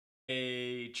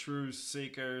Hey, truth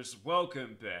seekers,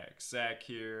 welcome back. Zach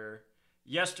here.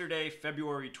 Yesterday,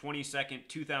 February 22nd,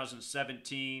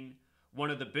 2017,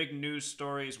 one of the big news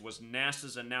stories was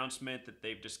NASA's announcement that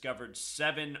they've discovered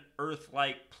 7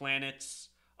 Earth-like planets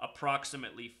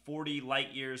approximately 40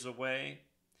 light years away.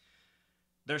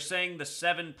 They're saying the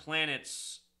 7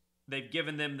 planets, they've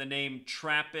given them the name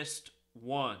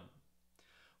TRAPPIST-1.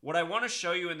 What I want to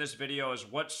show you in this video is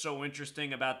what's so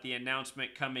interesting about the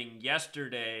announcement coming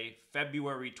yesterday,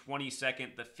 February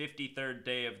 22nd, the 53rd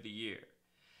day of the year.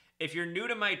 If you're new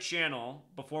to my channel,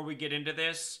 before we get into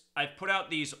this, I've put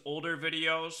out these older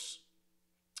videos.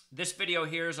 This video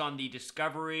here is on the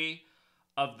discovery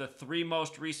of the 3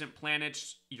 most recent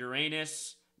planets,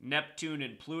 Uranus, Neptune,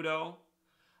 and Pluto.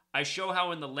 I show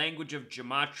how in the language of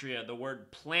gematria, the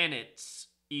word planets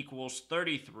equals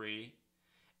 33,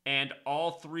 and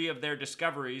all 3 of their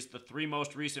discoveries, the 3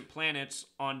 most recent planets,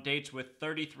 on dates with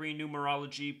 33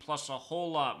 numerology plus a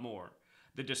whole lot more.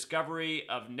 The discovery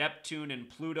of Neptune and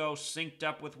Pluto synced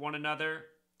up with one another.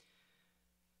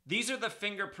 These are the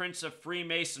fingerprints of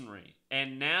Freemasonry,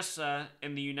 and NASA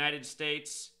in the United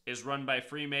States is run by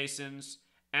Freemasons,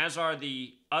 as are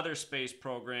the other space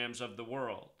programs of the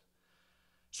world.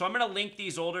 So I'm going to link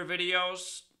these older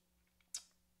videos.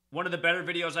 One of the better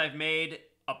videos I've made,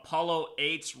 Apollo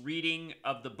 8's reading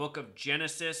of the book of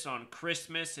Genesis on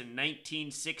Christmas in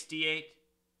 1968.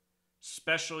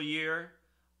 Special year.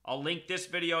 I'll link this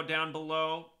video down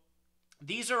below.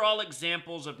 These are all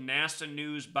examples of NASA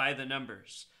news by the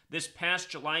numbers. This past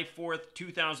July 4th,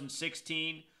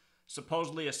 2016,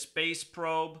 supposedly a space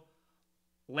probe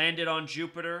landed on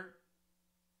Jupiter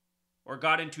or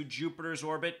got into Jupiter's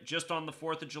orbit just on the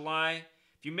 4th of July.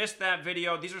 If you missed that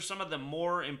video, these are some of the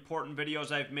more important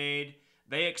videos I've made.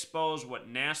 They expose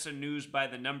what NASA news by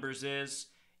the numbers is.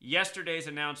 Yesterday's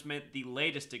announcement, the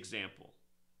latest example.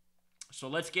 So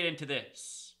let's get into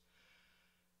this.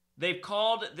 They've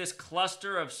called this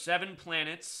cluster of 7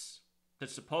 planets that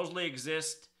supposedly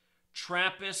exist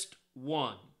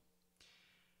TRAPPIST-1.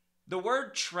 The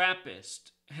word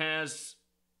TRAPPIST has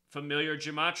familiar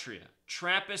gematria.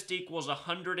 TRAPPIST equals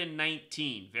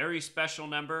 119, very special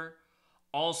number.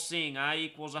 All-seeing eye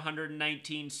equals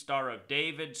 119, Star of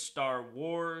David, Star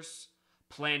Wars,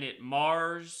 planet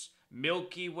Mars,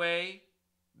 Milky Way.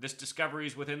 This discovery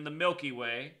is within the Milky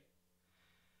Way.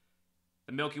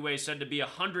 The Milky Way is said to be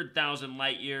 100,000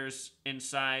 light years in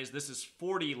size. This is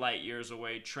 40 light years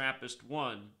away,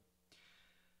 TRAPPIST-1.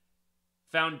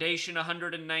 Foundation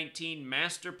 119,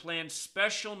 master plan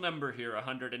special number here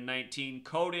 119,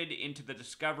 coded into the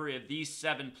discovery of these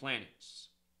 7 planets.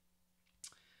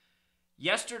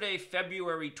 Yesterday,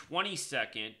 February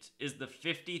 22nd, is the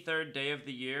 53rd day of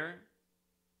the year.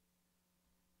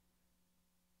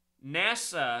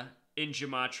 NASA in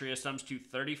gematria sums to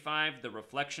 35, the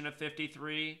reflection of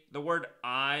 53. The word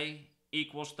eye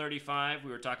equals 35.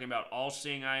 We were talking about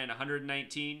all-seeing eye and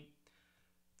 119.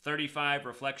 35,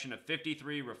 reflection of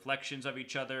 53, reflections of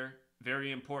each other,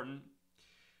 very important.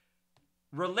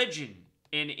 Religion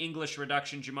in English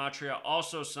reduction gematria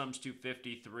also sums to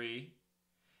 53.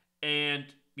 And,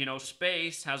 you know,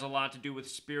 space has a lot to do with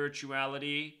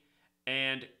spirituality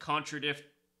and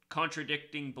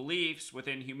contradicting beliefs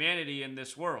within humanity in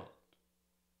this world.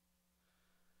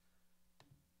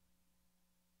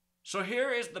 So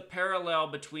here is the parallel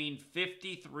between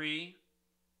 53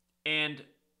 and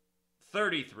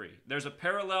 33. There's a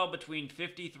parallel between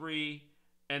 53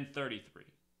 and 33.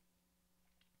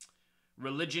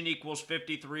 Religion equals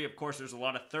 53. Of course, there's a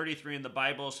lot of 33 in the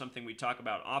Bible, something we talk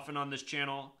about often on this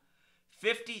channel.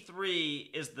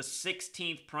 53 is the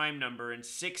 16th prime number, and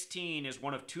 16 is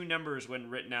one of 2 numbers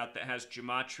when written out that has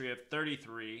gematria of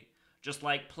 33, just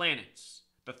like planets.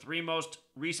 The 3 most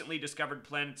recently discovered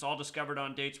planets, all discovered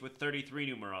on dates with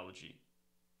 33 numerology.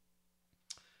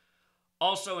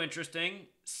 Also interesting,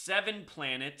 7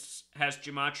 planets has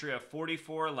gematria of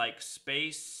 44, like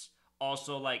space,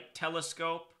 also like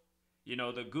telescope. You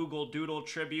know, the Google Doodle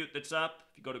tribute that's up.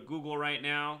 If you go to Google right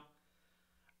now,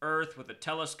 Earth with a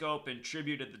telescope in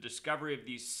tribute to the discovery of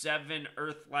these 7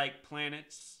 Earth-like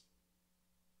planets.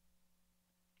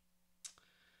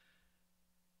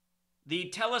 The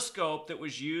telescope that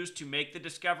was used to make the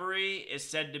discovery is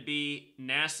said to be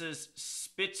NASA's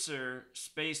Spitzer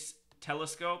Space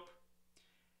Telescope.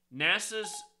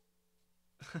 NASA's...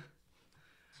 I'm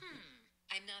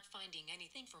not finding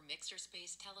anything for Mixer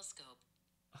Space Telescope.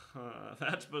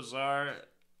 That's bizarre.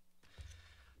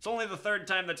 It's only the 3rd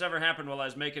time that's ever happened while I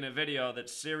was making a video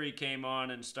that Siri came on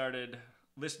and started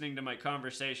listening to my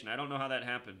conversation. I don't know how that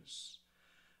happens.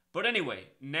 But anyway,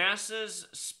 NASA's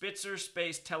Spitzer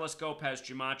Space Telescope has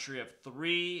gematria of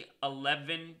 3,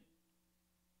 11,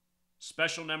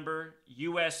 Special number,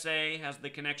 USA has the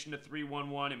connection to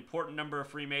 311, important number of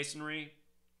Freemasonry.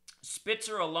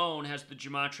 Spitzer alone has the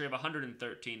gematria of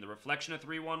 113, the reflection of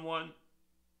 311.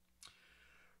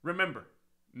 Remember,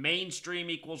 mainstream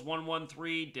equals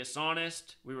 113,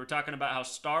 dishonest. We were talking about how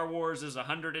Star Wars is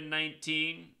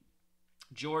 119.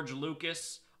 George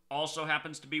Lucas also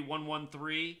happens to be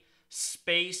 113.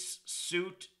 Space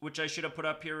suit, which I should have put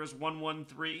up here, is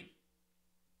 113.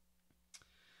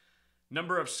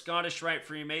 Number of Scottish Rite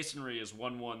Freemasonry is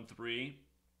 113.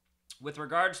 With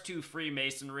regards to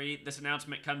Freemasonry, this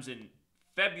announcement comes in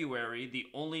February, the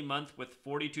only month with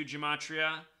 42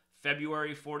 gematria.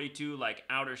 February 42, like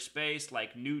outer space,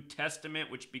 like New Testament,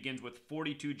 which begins with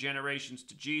 42 generations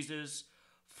to Jesus.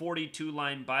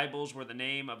 42-line Bibles were the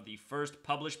name of the first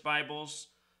published Bibles.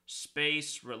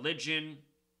 Space, religion,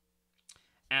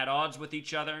 at odds with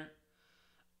each other.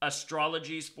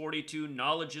 Astrology is 42,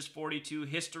 knowledge is 42,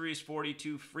 history is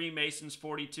 42, Freemasons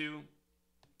 42.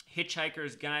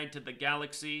 Hitchhiker's Guide to the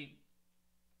Galaxy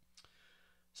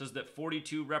says that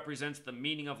 42 represents the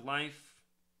meaning of life.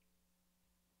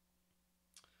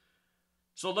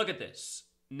 So look at this.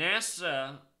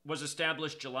 NASA was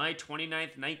established July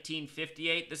 29th,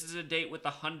 1958. This is a date with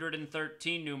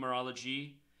 113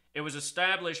 numerology. It was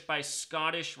established by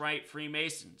Scottish Rite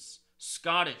Freemasons.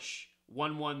 Scottish,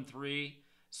 113.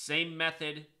 Same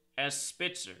method as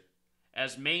Spitzer,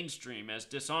 as mainstream, as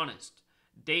dishonest.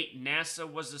 Date NASA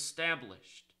was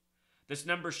established. This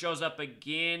number shows up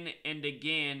again and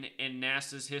again in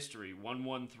NASA's history,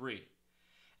 113.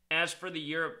 As for the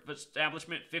year of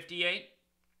establishment, 58,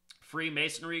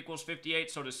 Freemasonry equals 58,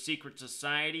 so does secret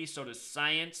society, so does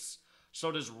science,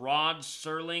 so does Rod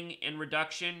Serling in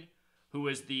Reduction, who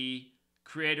is the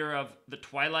creator of The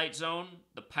Twilight Zone.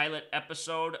 The pilot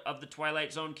episode of The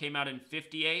Twilight Zone came out in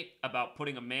 58 about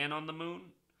putting a man on the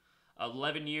moon,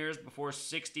 11 years before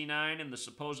 69 and the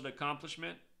supposed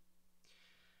accomplishment.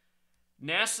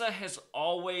 NASA has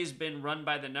always been run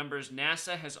by the numbers.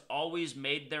 NASA has always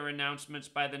made their announcements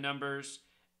by the numbers,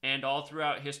 and all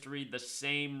throughout history, the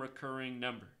same recurring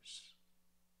numbers.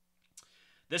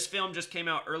 This film just came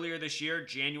out earlier this year,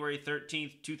 January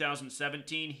 13th,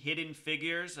 2017. Hidden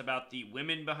Figures, about the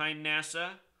women behind NASA,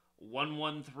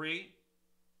 113.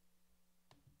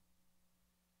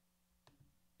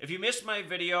 If you missed my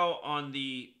video on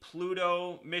the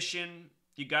Pluto mission,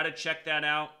 you got to check that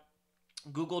out.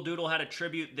 Google Doodle had a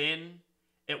tribute then.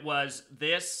 It was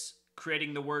this,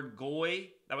 creating the word goy.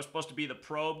 That was supposed to be the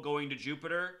probe going to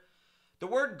Jupiter. The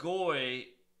word goy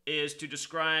is to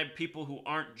describe people who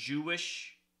aren't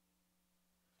Jewish.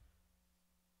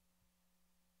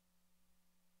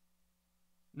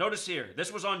 Notice here,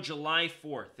 this was on July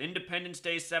 4th. Independence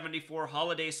Day 74,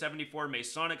 Holiday 74,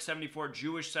 Masonic 74,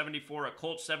 Jewish 74,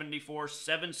 Occult 74,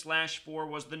 7/4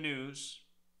 was the news.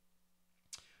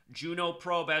 Juno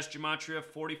probe has gematria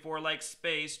 44 like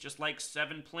space, just like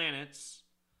 7 planets.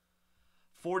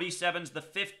 47's the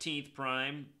 15th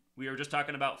prime. We were just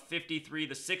talking about 53,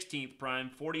 the 16th prime.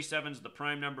 47's the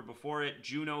prime number before it.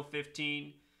 Juno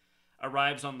 15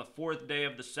 arrives on the 4th day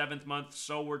of the 7th month,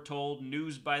 so we're told.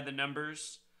 News by the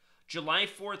numbers. July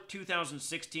 4th,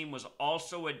 2016 was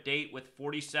also a date with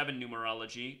 47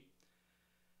 numerology.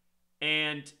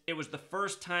 And it was the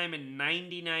first time in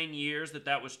 99 years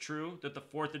that was true, that the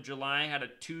 4th of July had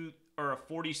a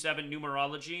 47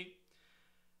 numerology.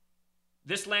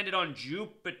 This landed on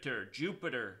Jupiter.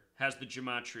 Jupiter has the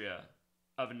gematria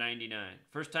of 99.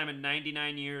 First time in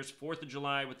 99 years, 4th of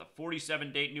July with a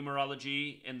 47 date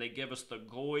numerology, and they give us the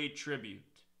Goy tribute.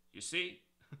 You see?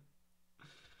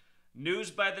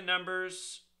 News by the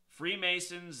numbers,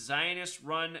 Freemasons, Zionists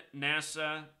run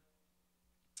NASA,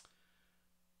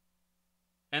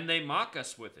 and they mock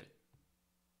us with it.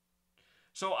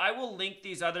 So I will link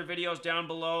these other videos down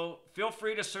below. Feel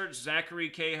free to search Zachary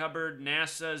K. Hubbard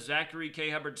NASA, Zachary K.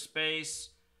 Hubbard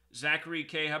Space, Zachary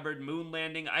K. Hubbard Moon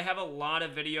Landing. I have a lot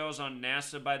of videos on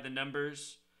NASA by the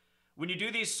numbers. When you do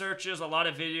these searches, a lot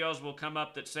of videos will come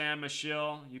up that say I'm a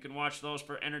shill. You can watch those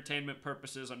for entertainment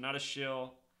purposes. I'm not a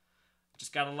shill.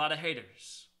 Just got a lot of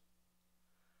haters.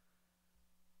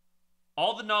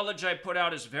 All the knowledge I put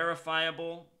out is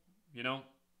verifiable. You know,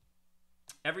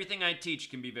 everything I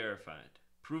teach can be verified,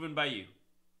 proven by you.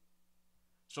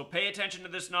 So pay attention to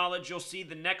this knowledge. You'll see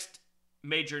the next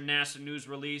major NASA news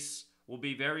release will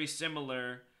be very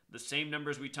similar. The same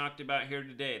numbers we talked about here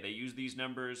today. They use these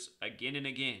numbers again and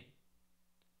again.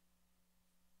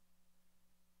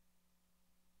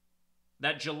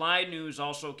 That July news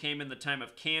also came in the time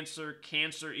of Cancer.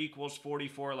 Cancer equals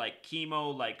 44, like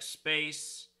chemo, like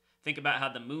space. Think about how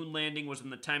the moon landing was in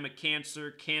the time of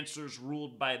Cancer. Cancer's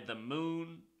ruled by the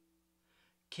moon.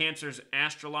 Cancer's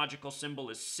astrological symbol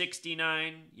is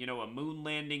 69, you know, a moon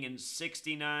landing in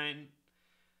 69.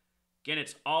 Again,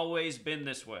 it's always been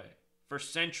this way for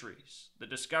centuries. The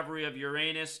discovery of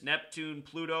Uranus, Neptune,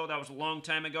 Pluto, that was a long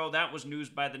time ago. That was news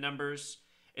by the numbers.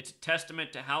 It's a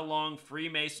testament to how long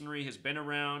Freemasonry has been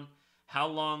around, how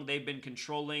long they've been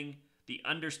controlling the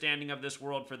understanding of this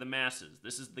world for the masses.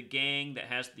 This is the gang that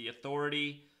has the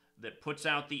authority, that puts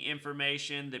out the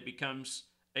information, that becomes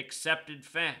accepted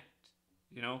fact.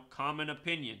 You know, common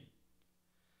opinion.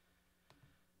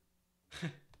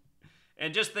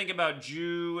 And just think about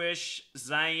Jewish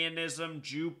Zionism,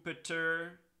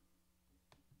 Jupiter.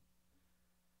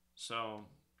 So,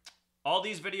 all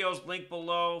these videos linked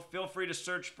below. Feel free to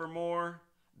search for more.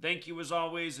 Thank you as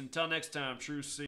always. Until next time, True C.